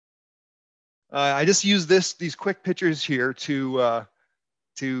I just use these quick pictures here to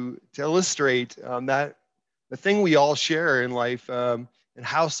illustrate that the thing we all share in life, and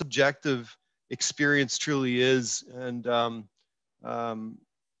how subjective experience truly is. And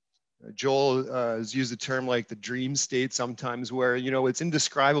Joel has used the term like the dream state sometimes, where, you know, it's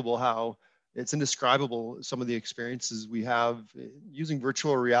indescribable some of the experiences we have using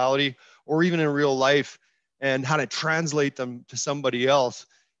virtual reality or even in real life, and how to translate them to somebody else.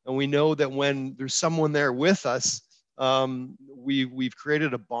 And we know that when there's someone there with us, we've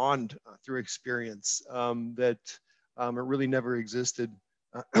created a bond through experience that it really never existed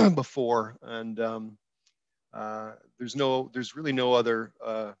before. And there's really no other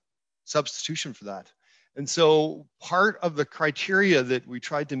substitution for that. And so part of the criteria that we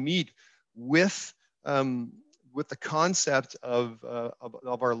tried to meet with the concept of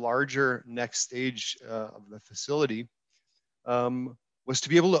our larger next stage of the facility was to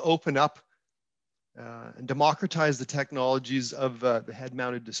be able to open up and democratize the technologies of the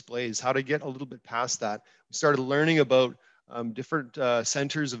head-mounted displays, how to get a little bit past that. We started learning about different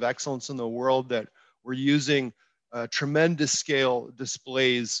centers of excellence in the world that were using tremendous scale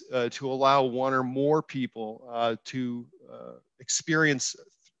displays to allow one or more people to experience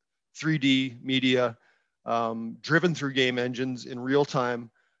 3D media driven through game engines in real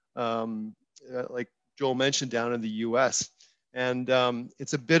time, like Joel mentioned, down in the US. And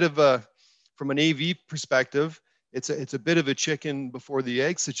it's a bit of a, from an AV perspective, it's a bit of a chicken before the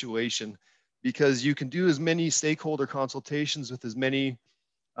egg situation, because you can do as many stakeholder consultations with as many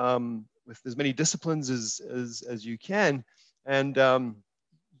disciplines as you can, and the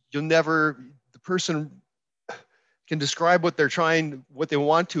person can describe what they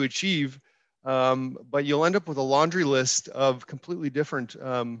want to achieve, but you'll end up with a laundry list of completely different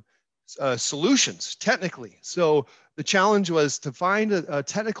solutions technically. So the challenge was to find a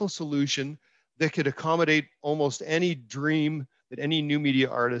technical solution that could accommodate almost any dream that any new media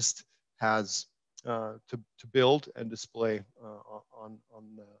artist has to build and display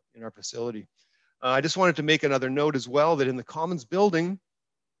in our facility. I just wanted to make another note as well, that in the Commons building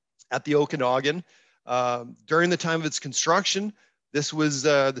at the Okanagan, during the time of its construction, this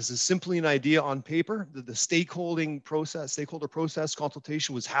is simply an idea on paper. The stakeholder process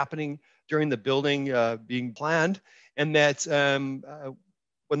consultation was happening during the building being planned, and that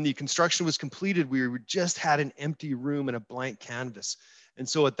when the construction was completed, we just had an empty room and a blank canvas. And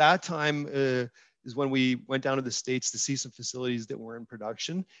so at that time is when we went down to the States to see some facilities that were in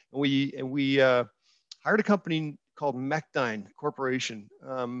production. And we hired a company called Mechdyne Corporation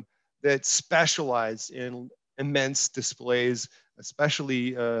that specialized in immense displays,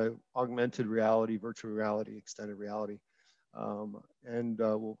 especially augmented reality, virtual reality, extended reality. And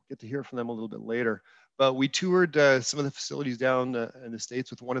we'll get to hear from them a little bit later. But we toured some of the facilities down in the States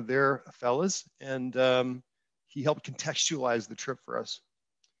with one of their fellas, and he helped contextualize the trip for us.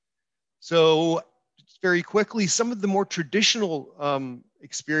 So very quickly, some of the more traditional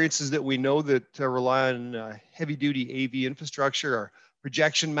experiences that we know that rely on heavy-duty AV infrastructure are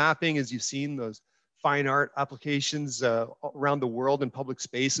projection mapping, as you've seen, those fine art applications around the world in public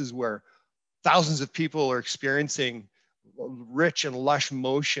spaces where thousands of people are experiencing rich and lush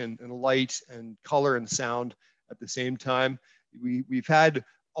motion and light and color and sound at the same time. We've had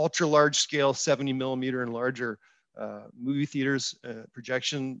ultra large scale 70 millimeter and larger movie theaters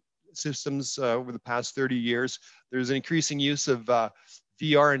projection systems over the past 30 years. There's an increasing use of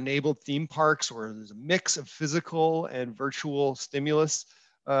VR enabled theme parks, where there's a mix of physical and virtual stimulus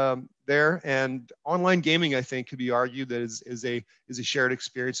there. And online gaming, I think, could be argued that is a shared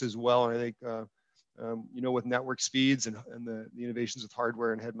experience as well. And I think you know, with network speeds and the innovations with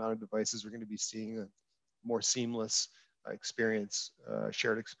hardware and head-mounted devices, we're going to be seeing a more seamless experience,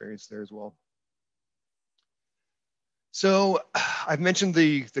 shared experience there as well. So I've mentioned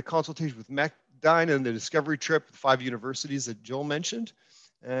the consultation with Mechdyne and the discovery trip with 5 universities that Joel mentioned,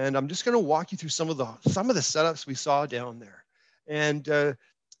 and I'm just going to walk you through some of the setups we saw down there. And this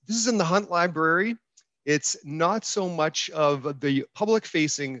is in the Hunt Library. It's not so much of the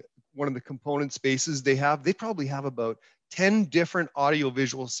public-facing one of the component spaces they have. They probably have about 10 different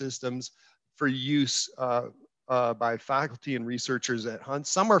audiovisual systems for use by faculty and researchers at Hunt.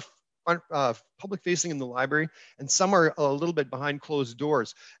 Some are public facing in the library, and some are a little bit behind closed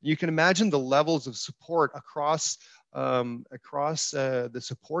doors. You can imagine the levels of support across the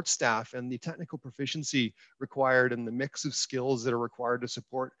support staff and the technical proficiency required and the mix of skills that are required to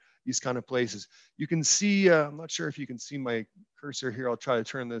support these kind of places. You can see, I'm not sure if you can see my cursor here. I'll try to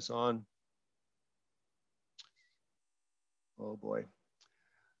turn this on. Oh boy,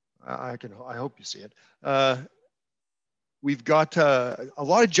 I hope you see it. We've got a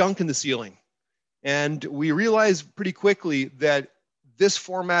lot of junk in the ceiling. And we realized pretty quickly that this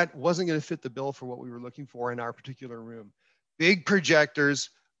format wasn't going to fit the bill for what we were looking for in our particular room. Big projectors,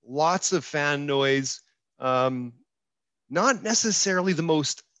 lots of fan noise, not necessarily the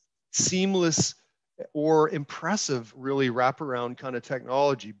most seamless or impressive, really, wraparound kind of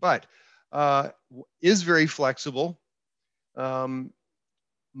technology, but is very flexible. Many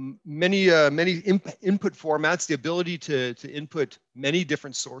input formats, the ability to input many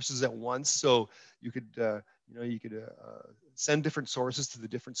different sources at once. So you could send different sources to the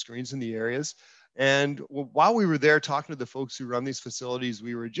different screens in the areas. And while we were there talking to the folks who run these facilities,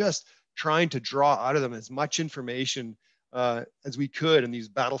 we were just trying to draw out of them as much information as we could in these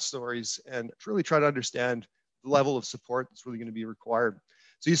battle stories, and really try to understand the level of support that's really going to be required.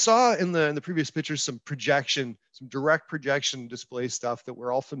 So you saw in the previous pictures some projection, some direct projection display stuff that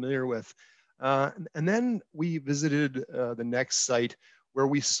we're all familiar with. And then we visited the next site where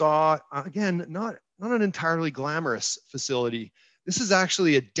we saw, again, not an entirely glamorous facility. This is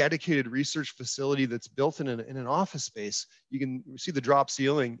actually a dedicated research facility that's built in an office space. You can see the drop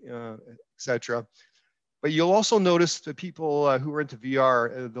ceiling, et cetera. But you'll also notice the people who are into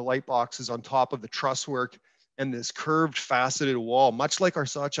VR, the light boxes on top of the truss work and this curved faceted wall, much like our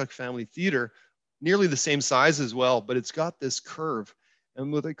Sawchuck Family Theater, nearly the same size as well, but it's got this curve.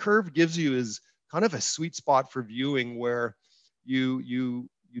 And what the curve gives you is kind of a sweet spot for viewing where you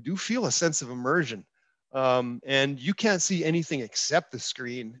do feel a sense of immersion. And you can't see anything except the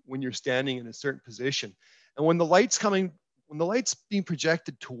screen when you're standing in a certain position. And when the light's being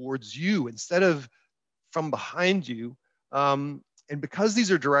projected towards you instead of from behind you, and because these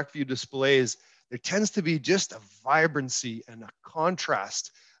are direct view displays, there tends to be just a vibrancy and a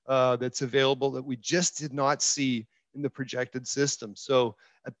contrast that's available that we just did not see in the projected system. So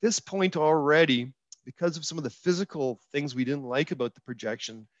at this point already, because of some of the physical things we didn't like about the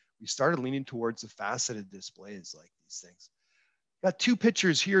projection, we started leaning towards the faceted displays like these things. Got two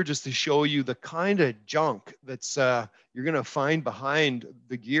pictures here just to show you the kind of junk that's you're gonna find behind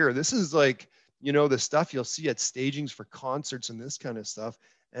the gear. This is like, you know, the stuff you'll see at stagings for concerts and this kind of stuff.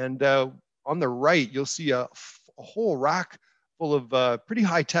 And on the right, you'll see a whole rack full of pretty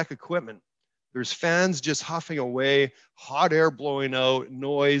high-tech equipment. There's fans just huffing away, hot air blowing out,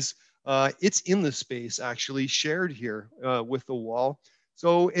 noise. It's in the space, actually, shared here with the wall.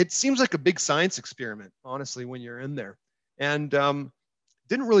 So it seems like a big science experiment, honestly, when you're in there. And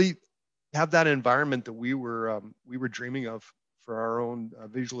didn't really have that environment that we were dreaming of for our own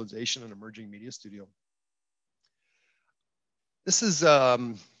visualization and emerging media studio. This is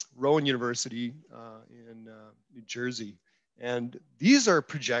Rowan University in New Jersey. And these are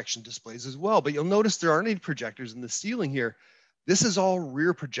projection displays as well, but you'll notice there aren't any projectors in the ceiling here. This is all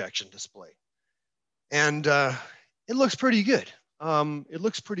rear projection display. And it looks pretty good. It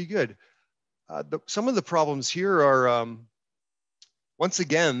looks pretty good. Some of the problems here are, once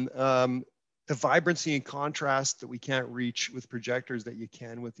again, the vibrancy and contrast that we can't reach with projectors that you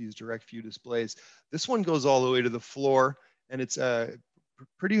can with these direct view displays. This one goes all the way to the floor, and it's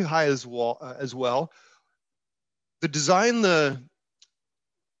pretty high as well. The design, they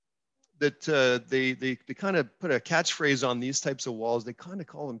kind of put a catchphrase on these types of walls. They kind of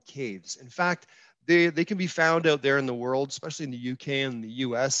call them caves. In fact, they can be found out there in the world, especially in the UK and the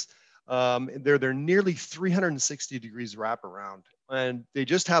US. They're nearly 360 degrees wraparound, and they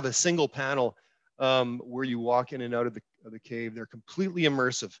just have a single panel where you walk in and out of the cave. They're completely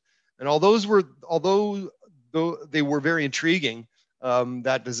immersive. And although they were very intriguing,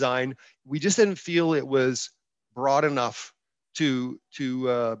 that design, we just didn't feel it was broad enough to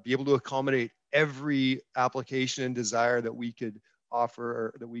be able to accommodate every application and desire that we could offer,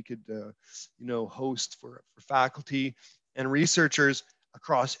 or that we could host for faculty and researchers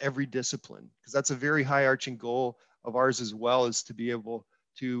across every discipline, because that's a very high arching goal of ours as well, is to be able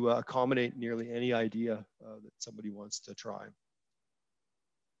to accommodate nearly any idea that somebody wants to try. A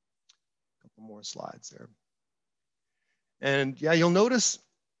couple more slides there. And yeah, you'll notice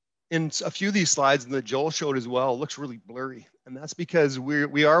in a few of these slides that Joel showed as well, it looks really blurry. And that's because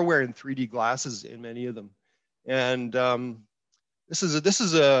we are wearing 3D glasses in many of them. And this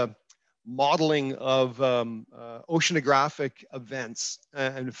is a modeling of oceanographic events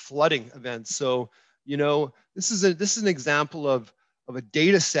and flooding events. So, you know, this is an example of a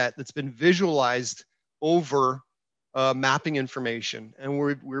data set that's been visualized over mapping information. And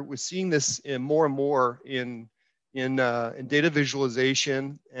we're seeing this more and more in data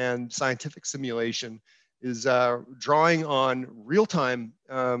visualization and scientific simulation, is drawing on real-time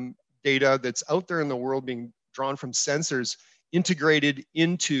data that's out there in the world, being drawn from sensors integrated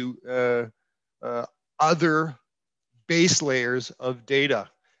into other base layers of data.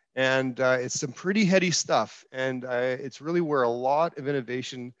 And it's some pretty heady stuff. And it's really where a lot of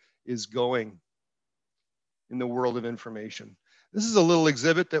innovation is going in the world of information. This is a little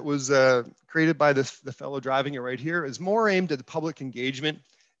exhibit that was created by the fellow driving it right here. It's more aimed at the public engagement.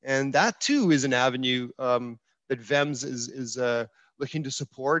 And that too is an avenue that VEMS is looking to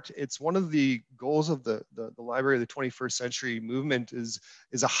support. It's one of the goals of the Library of the 21st Century movement is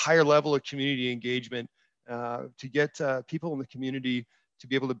a higher level of community engagement to get people in the community to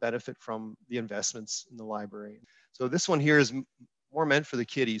be able to benefit from the investments in the library. So this one here is more meant for the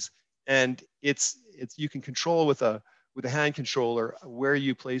kiddies, and it's you can control with a hand controller where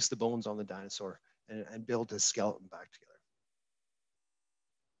you place the bones on the dinosaur and build the skeleton back together.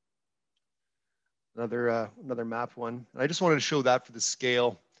 Another map one. And I just wanted to show that for the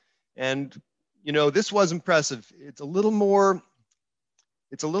scale. And you know, this was impressive. It's a little more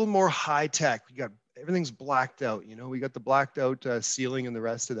high tech. We got everything's blacked out. You know, we got the blacked out ceiling and the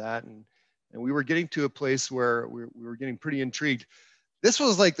rest of that, and we were getting to a place where we were getting pretty intrigued. This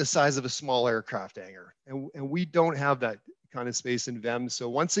was like the size of a small aircraft hangar, and we don't have that kind of space in VEMS. So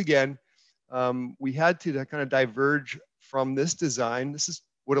once again, we had to kind of diverge from this design. This is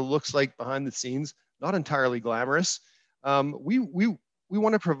what it looks like behind the scenes, not entirely glamorous. We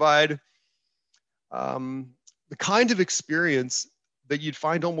want to provide the kind of experience that you'd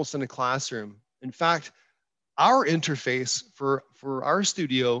find almost in a classroom. In fact, our interface for our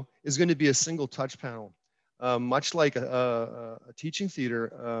studio is going to be a single touch panel, much like a teaching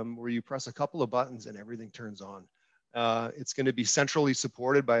theater where you press a couple of buttons and everything turns on. It's going to be centrally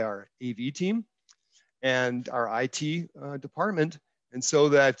supported by our AV team and our IT department. And so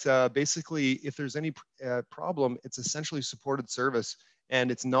that basically, if there's any problem, it's essentially supported service.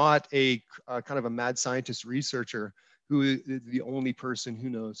 And it's not a kind of a mad scientist researcher who is the only person who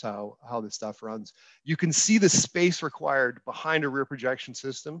knows how this stuff runs. You can see the space required behind a rear projection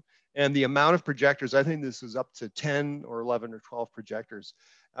system and the amount of projectors. I think this is up to 10 or 11 or 12 projectors.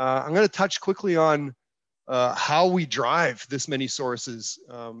 I'm going to touch quickly on how we drive this many sources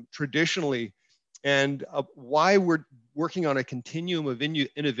traditionally, and why we're working on a continuum of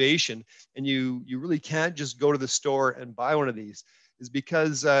innovation. And you really can't just go to the store and buy one of these, is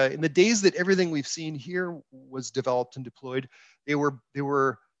because in the days that everything we've seen here was developed and deployed, they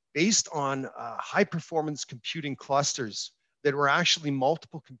were based on high performance computing clusters that were actually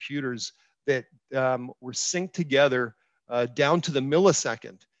multiple computers that were synced together down to the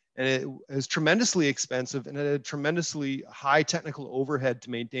millisecond. And it was tremendously expensive and it had tremendously high technical overhead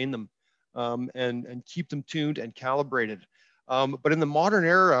to maintain them and keep them tuned and calibrated. But in the modern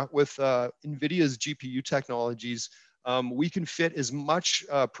era with NVIDIA's GPU technologies, we can fit as much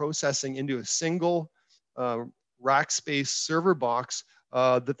processing into a single rack space server box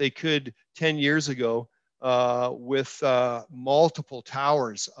that they could 10 years ago with multiple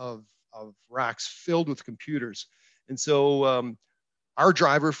towers of racks filled with computers. And so our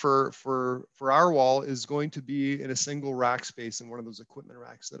driver for our wall is going to be in a single rack space in one of those equipment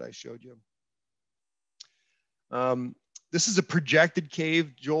racks that I showed you. This is a projected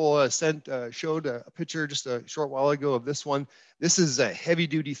cave. Joel showed a picture just a short while ago of this one. This is a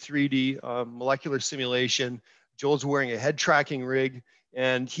heavy-duty 3D molecular simulation. Joel's wearing a head tracking rig,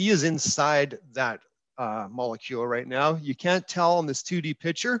 and he is inside that molecule right now. You can't tell on this 2D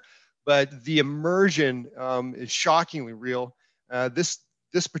picture, but the immersion is shockingly real. This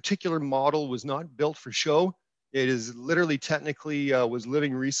particular model was not built for show. It is literally technically was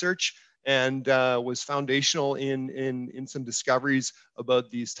living research, and was foundational in some discoveries about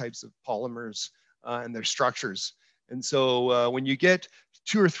these types of polymers and their structures. And so when you get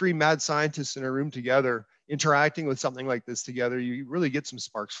 2 or 3 mad scientists in a room together, interacting with something like this together, you really get some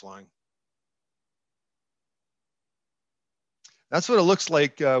sparks flying. That's what it looks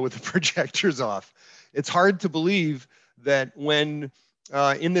like with the projectors off. It's hard to believe that when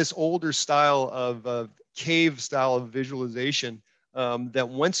in this older style of cave style of visualization, that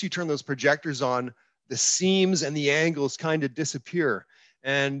once you turn those projectors on, the seams and the angles kind of disappear.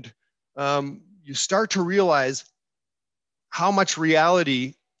 And you start to realize how much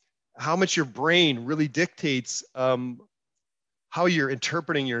reality, how much your brain really dictates how you're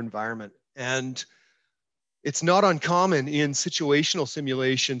interpreting your environment. And it's not uncommon in situational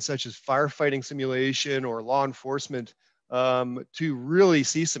simulation, such as firefighting simulation or law enforcement, to really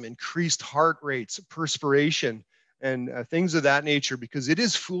see some increased heart rates, perspiration, and things of that nature, because it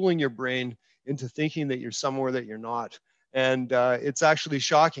is fooling your brain into thinking that you're somewhere that you're not. And it's actually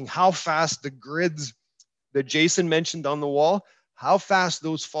shocking how fast the grids that Jason mentioned on the wall, how fast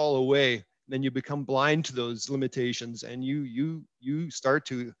those fall away. Then you become blind to those limitations, and you start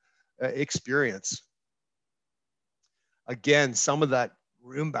to experience, again, some of that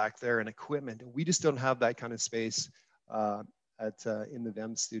room back there and equipment. And we just don't have that kind of space in the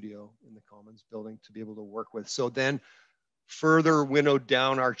VEM studio in the Commons building to be able to work with. So then further winnowed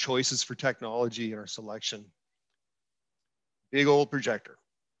down our choices for technology and our selection. Big old projector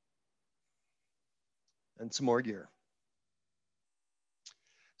and some more gear.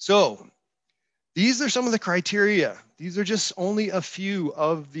 So these are some of the criteria. These are just only a few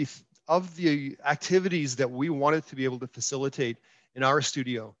of the activities that we wanted to be able to facilitate in our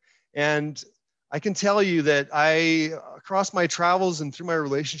studio. And I can tell you that across my travels and through my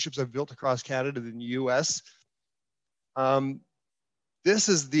relationships I've built across Canada and the US, this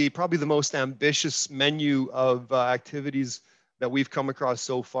is probably the most ambitious menu of activities that we've come across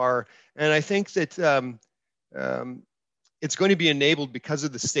so far. And I think that it's going to be enabled because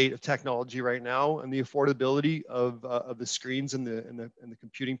of the state of technology right now and the affordability of the screens and the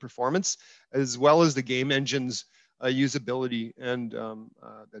computing performance, as well as the game engine's usability, and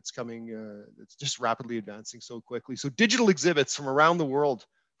that's coming, it's just rapidly advancing so quickly. So digital exhibits from around the world,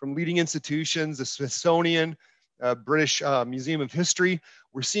 from leading institutions, the Smithsonian, British Museum of History.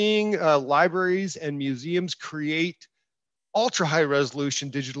 We're seeing libraries and museums create ultra high resolution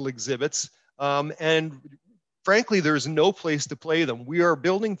digital exhibits, and frankly, there's no place to play them. We are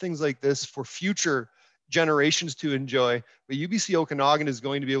building things like this for future generations to enjoy, but UBC Okanagan is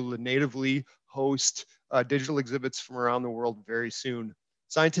going to be able to natively host digital exhibits from around the world very soon.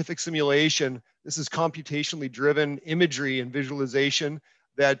 Scientific simulation, this is computationally driven imagery and visualization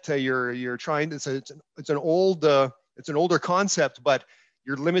that you're trying. It's an older concept, but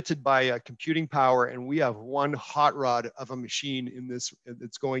you're limited by computing power, and we have one hot rod of a machine in this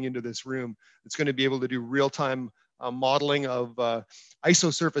that's going into this room. It's going to be able to do real-time modeling of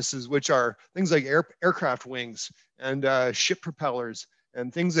isosurfaces, which are things like aircraft wings and ship propellers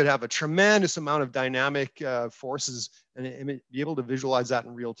and things that have a tremendous amount of dynamic forces, and be able to visualize that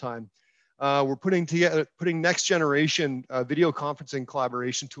in real time. We're putting next generation video conferencing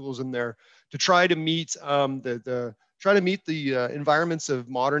collaboration tools in there to try to meet the environments of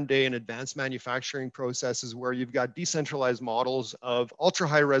modern day and advanced manufacturing processes, where you've got decentralized models of ultra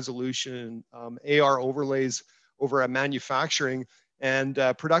high resolution AR overlays over a manufacturing, and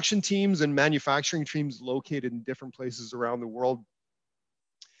production teams and manufacturing teams located in different places around the world.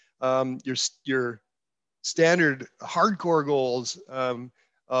 Your standard hardcore goals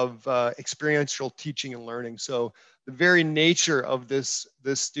of experiential teaching and learning. So the very nature of this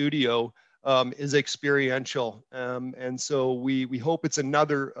studio is experiential, and so we hope it's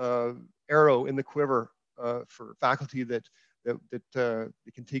another arrow in the quiver for faculty that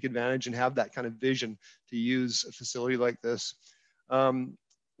can take advantage and have that kind of vision to use a facility like this. One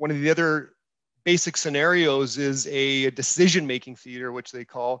of the other basic scenarios is a decision-making theater, which they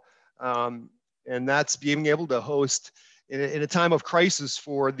call, and that's being able to host in a time of crisis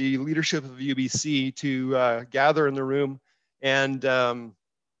for the leadership of UBC to gather in the room and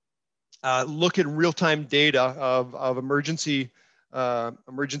look at real-time data of emergency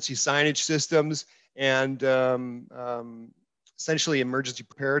signage systems and essentially emergency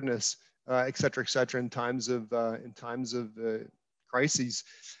preparedness, et cetera, in times of crises,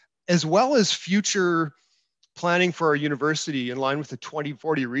 as well as future planning for our university in line with the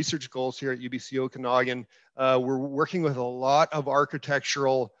 2040 research goals here at UBC Okanagan. We're working with a lot of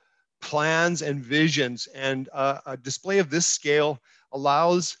architectural plans and visions, and a display of this scale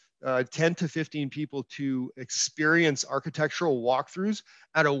allows 10 to 15 people to experience architectural walkthroughs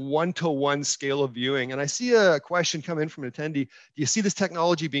at a one-to-one scale of viewing. And I see a question come in from an attendee. Do you see this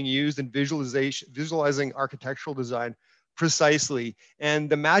technology being used in visualizing architectural design? Precisely. And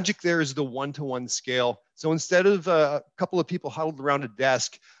the magic there is the one-to-one scale. So instead of a couple of people huddled around a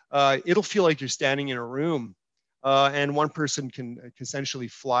desk, it'll feel like you're standing in a room, and one person can essentially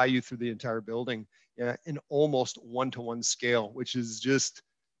fly you through the entire building in almost one-to-one scale, which is just,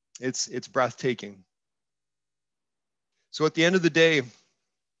 it's breathtaking. So at the end of the day,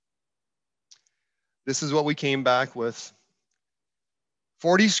 this is what we came back with.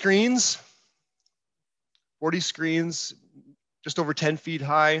 40 screens, just over 10 feet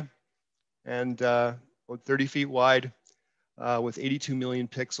high and about 30 feet wide, with 82 million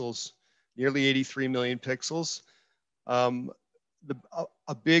pixels, nearly 83 million pixels.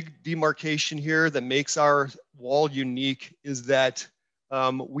 A big demarcation here that makes our wall unique is that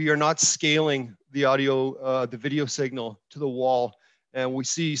we are not scaling the audio, the video signal to the wall. And we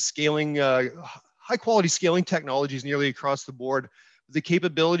see scaling, high quality scaling technologies nearly across the board. The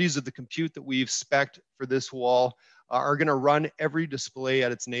capabilities of the compute that we've spec'd for this wall are going to run every display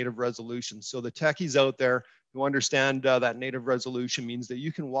at its native resolution. So the techies out there who understand that native resolution means that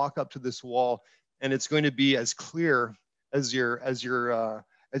you can walk up to this wall and it's going to be as clear as your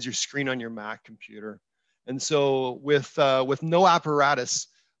screen on your Mac computer. And so with no apparatus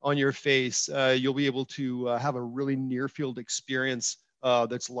on your face, you'll be able to have a really near field experience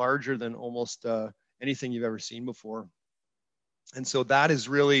that's larger than almost anything you've ever seen before. And so that is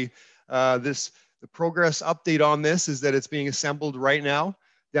really the progress update on this is that it's being assembled right now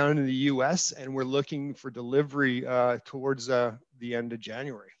down in the US, and we're looking for delivery towards the end of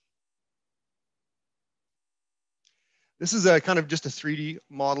January. This is a kind of just a 3D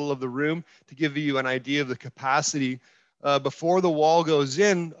model of the room to give you an idea of the capacity. Before the wall goes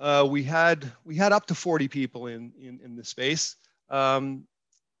in, we had up to 40 people in the space.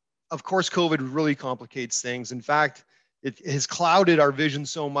 Of course, COVID really complicates things. In fact, it has clouded our vision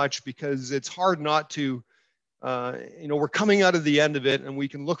so much because it's hard not to, we're coming out of the end of it, and we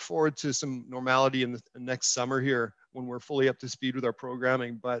can look forward to some normality in the next summer here when we're fully up to speed with our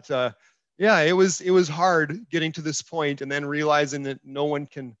programming. But yeah, it was hard getting to this point and then realizing that no one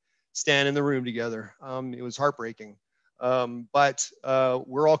can stand in the room together. It was heartbreaking. But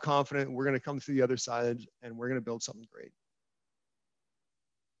we're all confident we're going to come through the other side and we're going to build something great.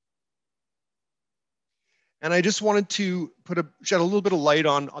 And I just wanted to shed a little bit of light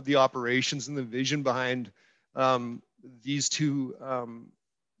on the operations and the vision behind these two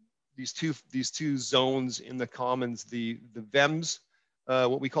zones in the commons, the VEMS,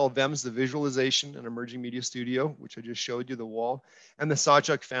 what we call VEMS, the Visualization and Emerging Media Studio, which I just showed you, the wall, and the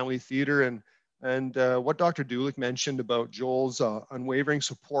Sawchuck Family Theater, and what Dr. Dulick mentioned about Joel's unwavering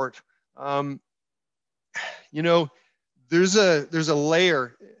support. There's a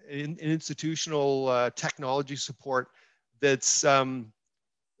layer in institutional technology support that's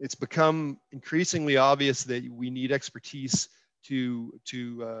it's become increasingly obvious that we need expertise to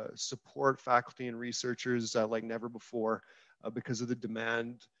support faculty and researchers like never before because of the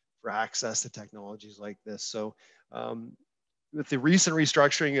demand for access to technologies like this. So with the recent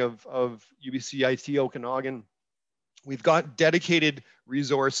restructuring of UBC IT Okanagan, we've got dedicated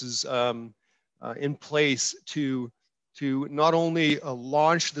resources in place to not only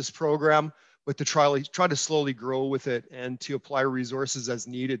launch this program, but to try to slowly grow with it and to apply resources as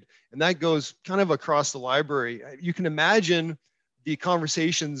needed. And that goes kind of across the library. You can imagine the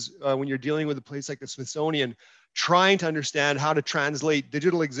conversations when you're dealing with a place like the Smithsonian, trying to understand how to translate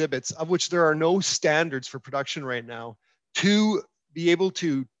digital exhibits, of which there are no standards for production right now, to be able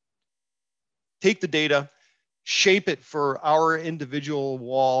to take the data, shape it for our individual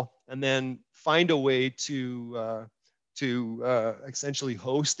wall, and then find a way to essentially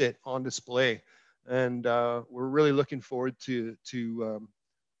host it on display. And we're really looking forward to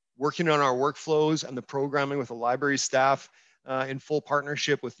working on our workflows and the programming with the library staff in full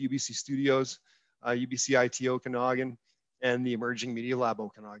partnership with UBC Studios, UBC IT Okanagan, and the Emerging Media Lab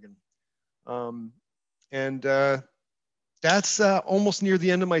Okanagan. That's almost near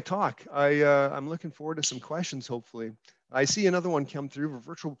the end of my talk. I'm looking forward to some questions, hopefully. I see another one come through for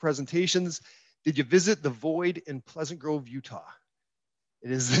virtual presentations. Did you visit the Void in Pleasant Grove, Utah?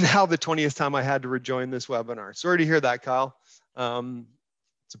 It is now the 20th time I had to rejoin this webinar. Sorry to hear that, Kyle.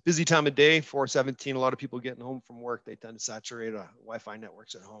 It's a busy time of day, 4:17. A lot of people getting home from work. They tend to saturate Wi-Fi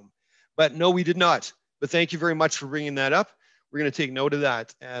networks at home. But no, we did not. But thank you very much for bringing that up. We're going to take note of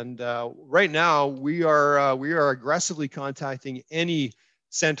that. And right now, we are aggressively contacting any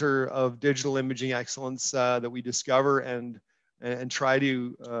center of digital imaging excellence that we discover and try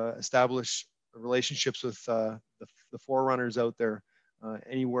to establish relationships with the forerunners out there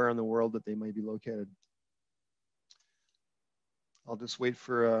anywhere in the world that they might be located. I'll just wait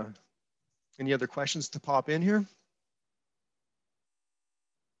for any other questions to pop in here.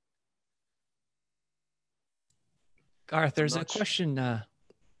 Garth, there's a question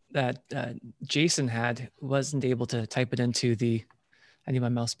that Jason had, wasn't able to type it into the, I need my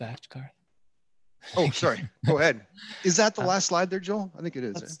mouse back, Garth. Oh, sorry, go ahead. Is that the last slide there, Joel? I think it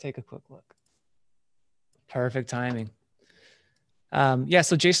is. Let's take a quick look. Perfect timing. Yeah,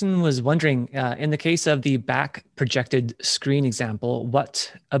 so Jason was wondering, in the case of the back projected screen example,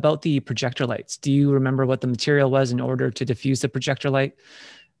 what about the projector lights? Do you remember what the material was in order to diffuse the projector light?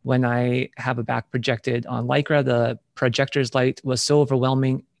 When I have a back projected on Lycra, the projector's light was so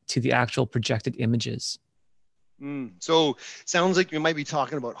overwhelming to the actual projected images. So sounds like you might be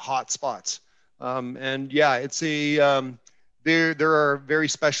talking about hot spots. And yeah, it's a, there are very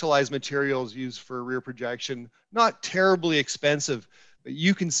specialized materials used for rear projection, not terribly expensive, but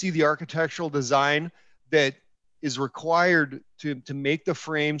you can see the architectural design that is required to make the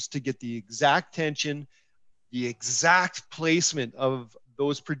frames to get the exact tension, the exact placement of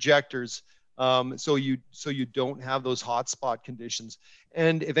those projectors, so you don't have those hotspot conditions.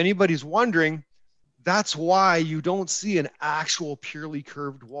 And if anybody's wondering, That's why you don't see an actual purely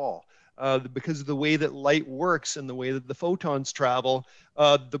curved wall. Because of the way that light works and the way that the photons travel,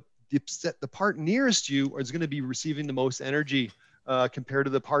 the part nearest you is going to be receiving the most energy compared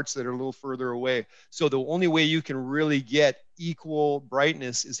to the parts that are a little further away. So the only way you can really get equal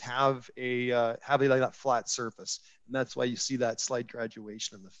brightness is have like that flat surface, and that's why you see that slight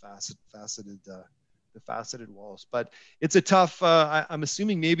graduation in the faceted walls. But it's a tough. I'm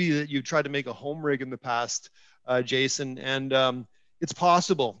assuming maybe that you tried to make a home rig in the past, Jason, and it's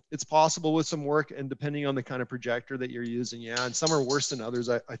possible. It's possible with some work, and depending on the kind of projector that you're using, yeah, and some are worse than others,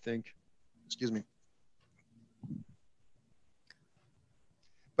 I think. Excuse me.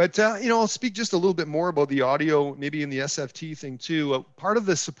 But I'll speak just a little bit more about the audio, maybe in the SFT thing too. Part of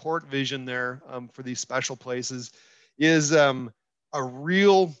the support vision there for these special places is a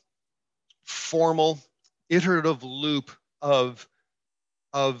real formal, iterative loop of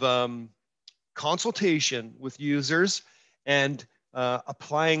consultation with users and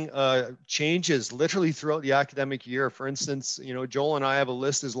applying changes literally throughout the academic year. For instance, Joel and I have a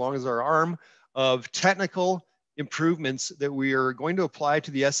list as long as our arm of technical improvements that we are going to apply to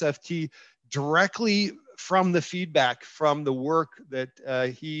the SFT directly from the feedback from the work that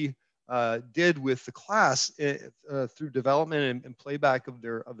he did with the class through development and playback of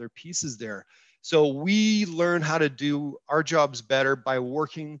their pieces there. So we learn how to do our jobs better by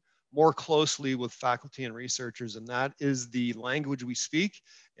working more closely with faculty and researchers, and that is the language we speak,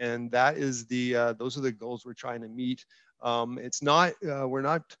 and that is those are the goals we're trying to meet. It's not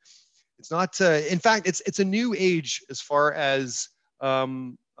in fact, it's a new age as far as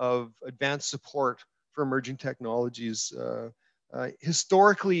of advanced support for emerging technologies.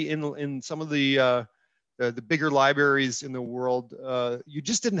 Historically, in some of the bigger libraries in the world, you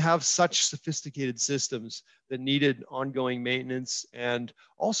just didn't have such sophisticated systems that needed ongoing maintenance, and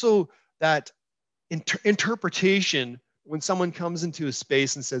also that interpretation when someone comes into a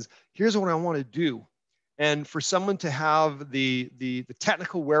space and says, here's what I want to do. And for someone to have the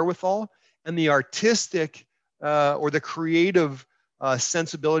technical wherewithal and the artistic or the creative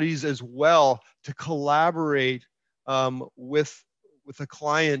sensibilities as well to collaborate with a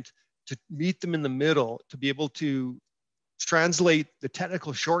client, to meet them in the middle, to be able to translate the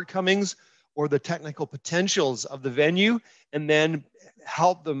technical shortcomings or the technical potentials of the venue, and then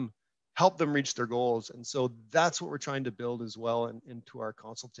help them reach their goals. And so that's what we're trying to build as well into our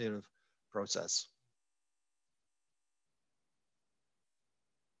consultative process.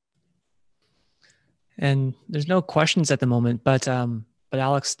 And there's no questions at the moment, but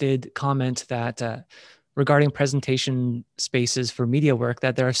Alex did comment that regarding presentation spaces for media work,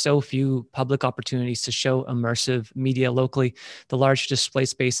 that there are so few public opportunities to show immersive media locally. The large display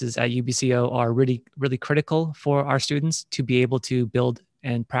spaces at UBCO are really, really critical for our students to be able to build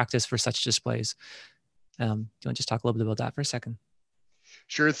and practice for such displays. Do you want to just talk a little bit about that for a second?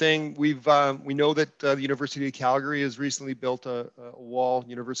 Sure thing. We know that the University of Calgary has recently built a wall.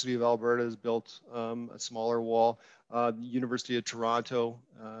 University of Alberta has built a smaller wall. The University of Toronto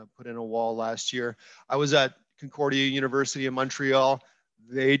put in a wall last year. I was at Concordia University in Montreal.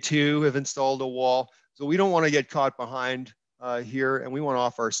 They too have installed a wall. So we don't want to get caught behind here, and we want to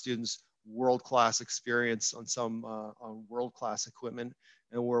offer our students world-class experience on world-class equipment,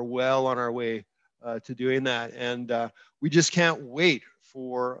 and we're well on our way to doing that. And we just can't wait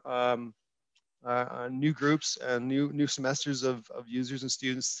for new groups and new semesters of users and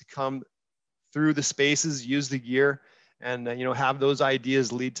students to come through the spaces, use the gear, and have those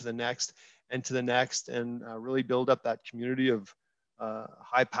ideas lead to the next and to the next, and really build up that community of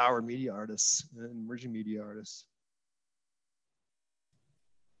high-powered media artists and emerging media artists.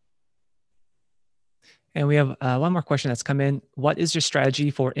 And we have one more question that's come in. What is your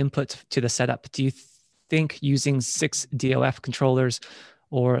strategy for input to the setup? Do you think using 6 DOF controllers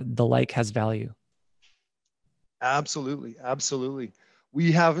or the like has value? Absolutely, absolutely.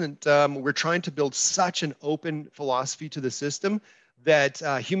 We haven't, we're trying to build such an open philosophy to the system that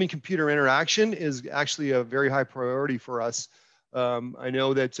human-computer interaction is actually a very high priority for us. I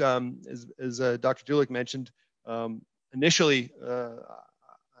know that, as Dr. Dulick mentioned, initially,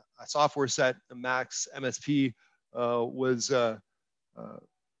 a software set, a Max MSP, was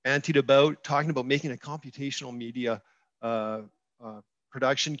bantied about, talking about making a computational media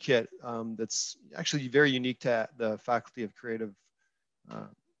production kit that's actually very unique to the Faculty of Creative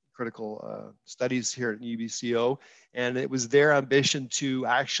Critical Studies here at UBCO. And it was their ambition to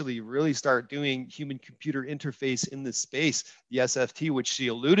actually really start doing human-computer interface in this space, the SFT, which she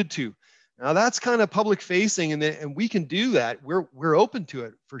alluded to. Now that's kind of public facing, and we can do that. We're open to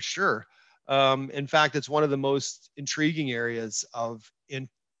it for sure. In fact, it's one of the most intriguing areas of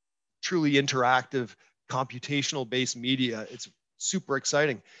truly interactive, computational based media. It's super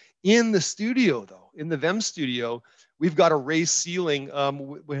exciting. In the studio though, in the VEM studio, we've got a raised ceiling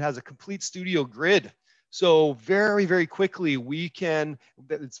which has a complete studio grid. So very, very quickly we can,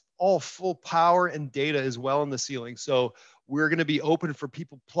 it's all full power and data as well in the ceiling. So we're going to be open for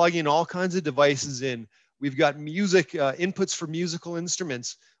people plugging all kinds of devices in. We've got music inputs for musical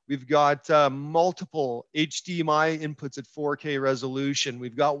instruments. We've got multiple HDMI inputs at 4K resolution.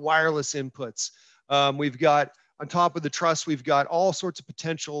 We've got wireless inputs. We've got, on top of the truss, we've got all sorts of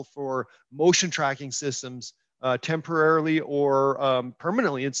potential for motion tracking systems, temporarily or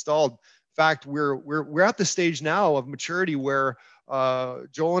permanently installed. In fact, we're at the stage now of maturity where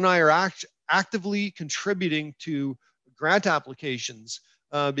Joel and I are actively contributing to grant applications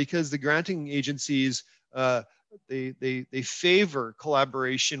because the granting agencies, they favor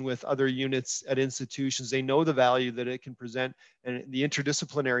collaboration with other units at institutions. They know the value that it can present and the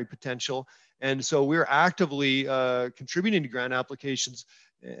interdisciplinary potential. And so we're actively contributing to grant applications.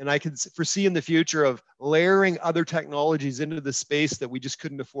 And I can foresee in the future of layering other technologies into the space that we just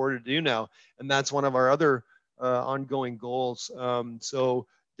couldn't afford to do now. And that's one of our other ongoing goals. So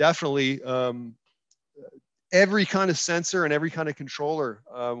definitely every kind of sensor and every kind of controller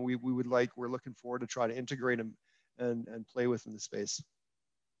we're looking forward to try to integrate them and play with in the space.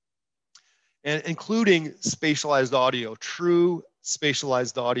 And including spatialized audio, true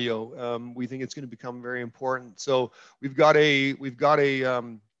spatialized audio. We think it's going to become very important. So we've got a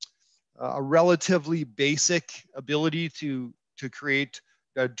relatively basic ability to create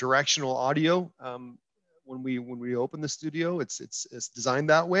directional audio. When we open the studio, it's designed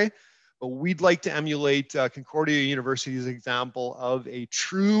that way. But we'd like to emulate Concordia University's example of a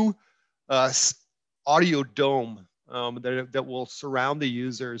true audio dome that will surround the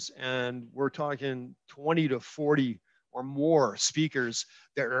users. And we're talking 20 to 40 or more speakers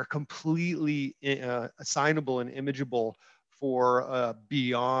that are completely assignable and imageable for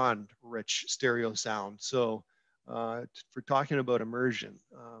beyond rich stereo sound. So for talking about immersion,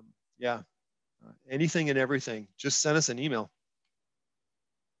 yeah, anything and everything, just send us an email.